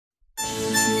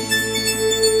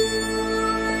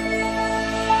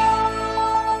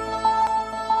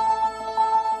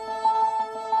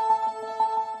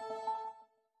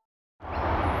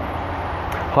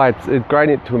Hi, it's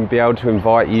great to be able to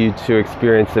invite you to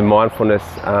experience a mindfulness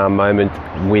moment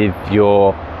with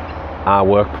your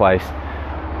workplace.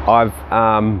 I've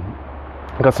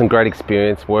got some great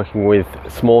experience working with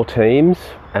small teams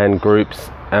and groups,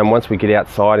 and once we get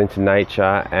outside into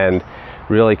nature and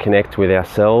really connect with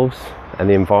ourselves and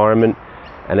the environment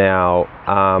and our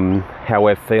how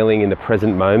we're feeling in the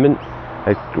present moment,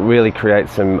 it really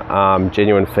creates some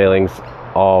genuine feelings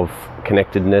of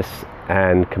connectedness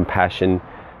and compassion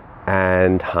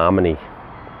and harmony.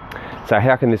 So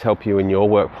how can this help you in your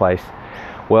workplace?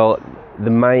 Well,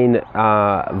 the main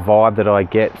vibe that I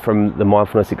get from the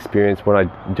mindfulness experience when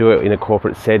I do it in a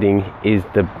corporate setting is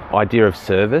the idea of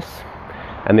service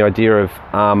and the idea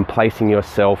of placing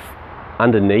yourself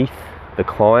underneath the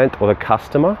client or the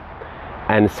customer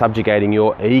and subjugating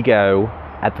your ego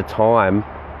at the time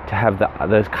to have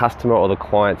the customer or the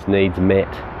client's needs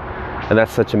met. And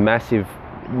that's such a massive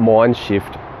mind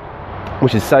shift,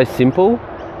 which is so simple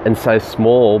and so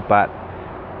small, but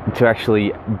to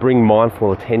actually bring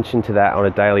mindful attention to that on a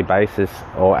daily basis,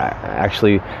 or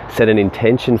actually set an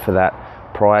intention for that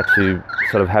prior to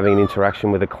sort of having an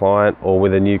interaction with a client or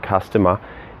with a new customer,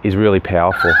 is really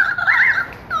powerful.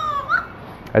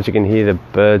 As you can hear, the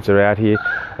birds are out here.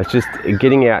 It's just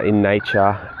getting out in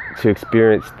nature to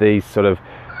experience these sort of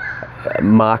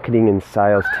marketing and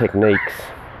sales techniques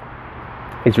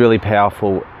is really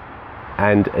powerful,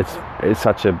 and it's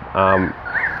such a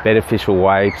beneficial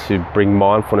way to bring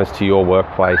mindfulness to your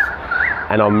workplace.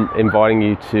 And I'm inviting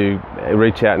you to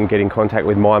reach out and get in contact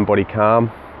with Mind Body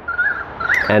Calm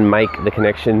and make the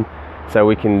connection so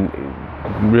we can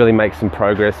really make some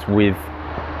progress with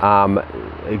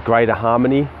greater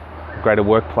harmony, greater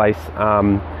workplace,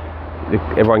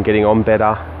 everyone getting on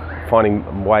better,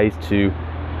 finding ways to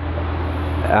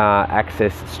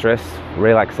access stress,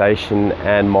 relaxation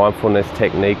and mindfulness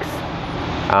techniques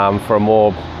for a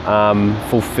more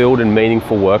fulfilled and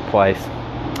meaningful workplace.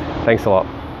 Thanks a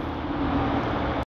lot.